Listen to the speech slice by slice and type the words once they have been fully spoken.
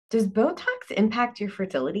Does Botox impact your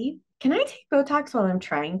fertility? Can I take Botox while I'm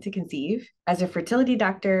trying to conceive? As a fertility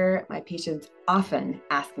doctor, my patients often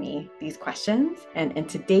ask me these questions, and in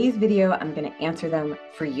today's video, I'm going to answer them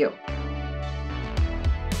for you.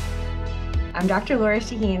 I'm Dr. Lora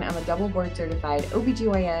Shahine. I'm a double board certified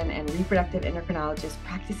OBGYN and reproductive endocrinologist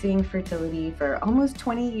practicing fertility for almost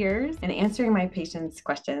 20 years and answering my patients'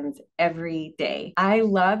 questions every day. I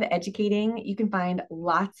love educating. You can find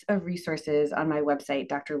lots of resources on my website,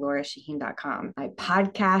 drlorashahine.com. My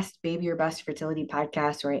podcast, Baby or Bust Fertility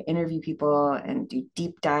Podcast, where I interview people and do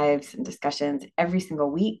deep dives and discussions every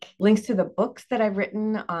single week. Links to the books that I've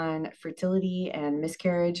written on fertility and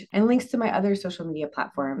miscarriage, and links to my other social media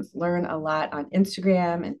platforms. Learn a lot on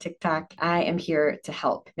Instagram and TikTok. I am here to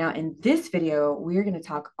help. Now, in this video, we're going to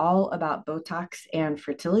talk all about Botox and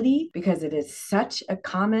fertility because it is such a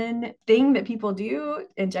common thing that people do,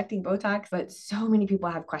 injecting Botox, but so many people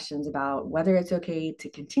have questions about whether it's okay to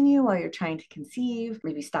continue while you're trying to conceive,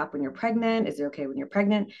 maybe stop when you're pregnant. Is it okay when you're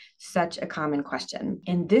pregnant? Such a common question.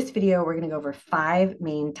 In this video, we're going to go over 5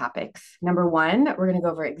 main topics. Number 1, we're going to go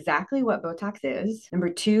over exactly what Botox is. Number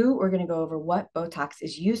 2, we're going to go over what Botox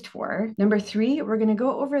is used for. Number 3, we're going to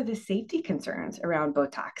go over the safety concerns around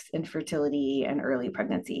Botox in fertility and early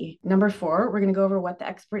pregnancy. Number 4, we're going to go over what the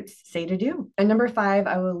experts say to do. And number 5,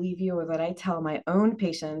 I will leave you with what I tell my own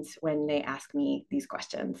patients when they ask me these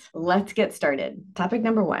questions. Let's get started. Topic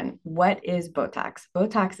number 1, what is Botox?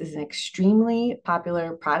 Botox is an extremely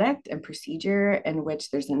popular product and procedure in which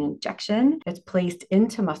there's an injection that's placed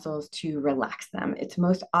into muscles to relax them. It's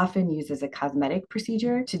most often used as a cosmetic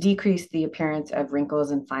procedure to decrease the appearance of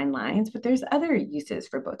wrinkles and fine lines, but there's other uses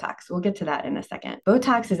for Botox. We'll get to that in a second.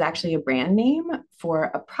 Botox is actually a brand name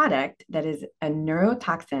for a product that is a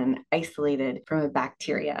neurotoxin isolated from a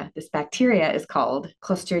bacteria. This bacteria is called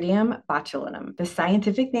Clostridium botulinum. The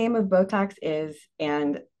scientific name of Botox is,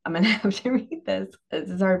 and I'm going to have to read this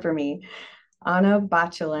is hard for me,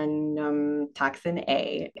 Onabotulinum toxin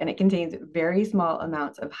A, and it contains very small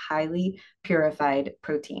amounts of highly purified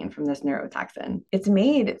protein from this neurotoxin. It's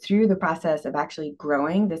made through the process of actually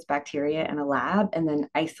growing this bacteria in a lab and then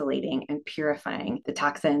isolating and purifying the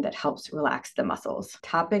toxin that helps relax the muscles.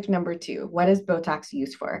 Topic number 2, what is Botox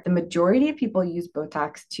used for? The majority of people use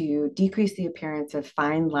Botox to decrease the appearance of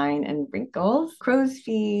fine line and wrinkles, crow's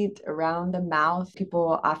feet, around the mouth.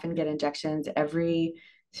 People often get injections every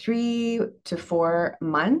 3 to 4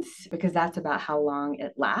 months because that's about how long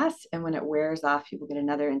it lasts. And when it wears off, people get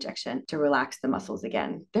another injection to relax the muscles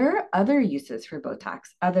again. There are other uses for Botox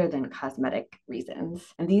other than cosmetic reasons.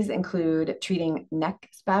 And these include treating neck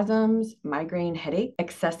spasms, migraine headache,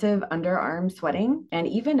 excessive underarm sweating, and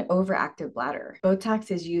even overactive bladder.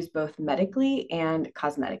 Botox is used both medically and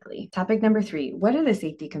cosmetically. Topic number 3, what are the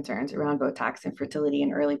safety concerns around Botox and fertility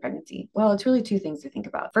and early pregnancy? Well, it's really 2 things to think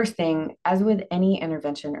about. First thing, as with any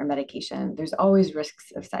intervention or medication, there's always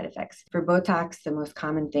risks of side effects. For Botox, the most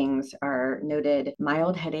common things are noted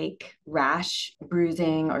mild headache, rash,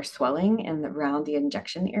 bruising, or swelling around the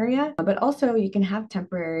injection area. But also you can have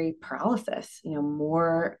temporary paralysis,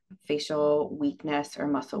 more facial weakness or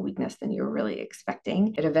muscle weakness than you were really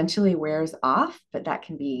expecting. It eventually wears off, but that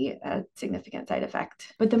can be a significant side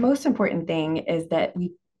effect. But the most important thing is that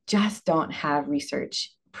we just don't have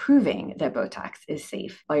research proving that Botox is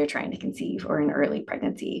safe while you're trying to conceive or in early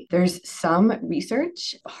pregnancy. There's some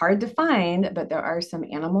research, hard to find, but there are some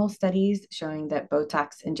animal studies showing that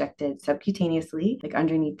Botox injected subcutaneously, like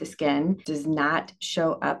underneath the skin, does not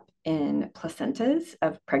show up in placentas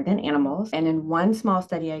of pregnant animals. And in one small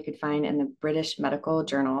study I could find in the British Medical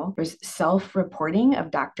Journal, there's self-reporting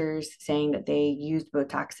of doctors saying that they used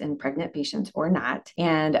Botox in pregnant patients or not.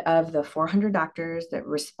 And of the 400 doctors that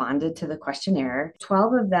responded to the questionnaire,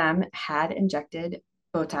 12 of them had injected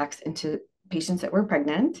Botox into patients that were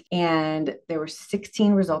pregnant, and there were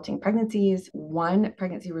 16 resulting pregnancies. 1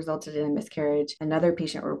 pregnancy resulted in a miscarriage. Another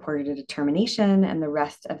patient reported a termination, and the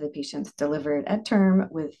rest of the patients delivered at term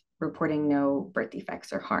with reporting no birth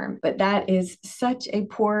defects or harm. But that is such a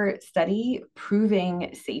poor study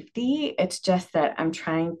proving safety. It's just that I'm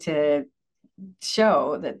trying to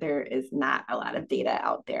show that there is not a lot of data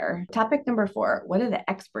out there. Topic number 4, what do the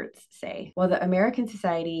experts say? Well, the American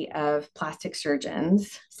Society of Plastic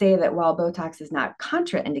Surgeons say that while Botox is not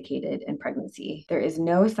contraindicated in pregnancy, there is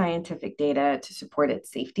no scientific data to support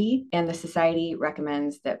its safety, and the society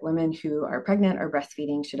recommends that women who are pregnant or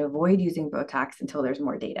breastfeeding should avoid using Botox until there's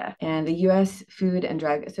more data. And the U.S. Food and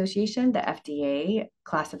Drug Association, the FDA,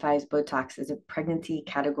 classifies Botox as a pregnancy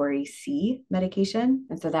category C medication.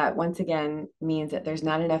 And so that once again means that there's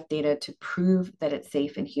not enough data to prove that it's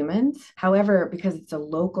safe in humans. However, because it's a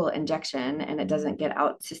local injection and it doesn't get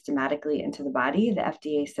out systematically into the body, the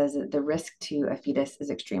FDA says that the risk to a fetus is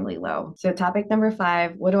extremely low. So topic number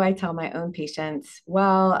 5, what do I tell my own patients?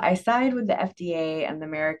 Well, I side with the FDA and the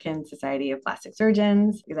American Society of Plastic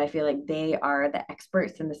Surgeons because I feel like they are the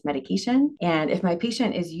experts in this medication. And if my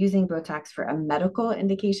patient is using Botox for a medical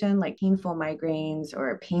indication like painful migraines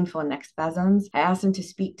or painful neck spasms, I ask them to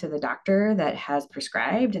speak to the doctor that has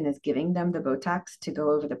prescribed and is giving them the Botox to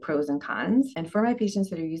go over the pros and cons. And for my patients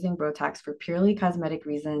that are using Botox for purely cosmetic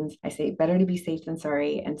reasons, I say better to be safe than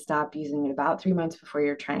sorry and stop using it about 3 months before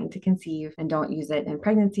you're trying to conceive, and don't use it in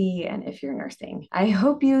pregnancy and if you're nursing. I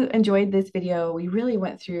hope you enjoyed this video. We really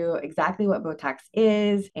went through exactly what Botox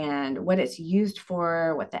is and what it's used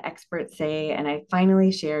for, what the experts say, and I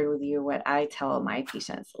finally shared with you what I tell my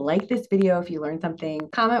patients. Like this video if you learned something,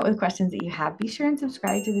 comment with questions that you have. Be sure and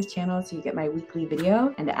subscribe to this channel so you get my weekly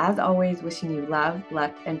video. And as always, wishing you love,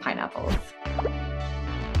 luck, and pineapples.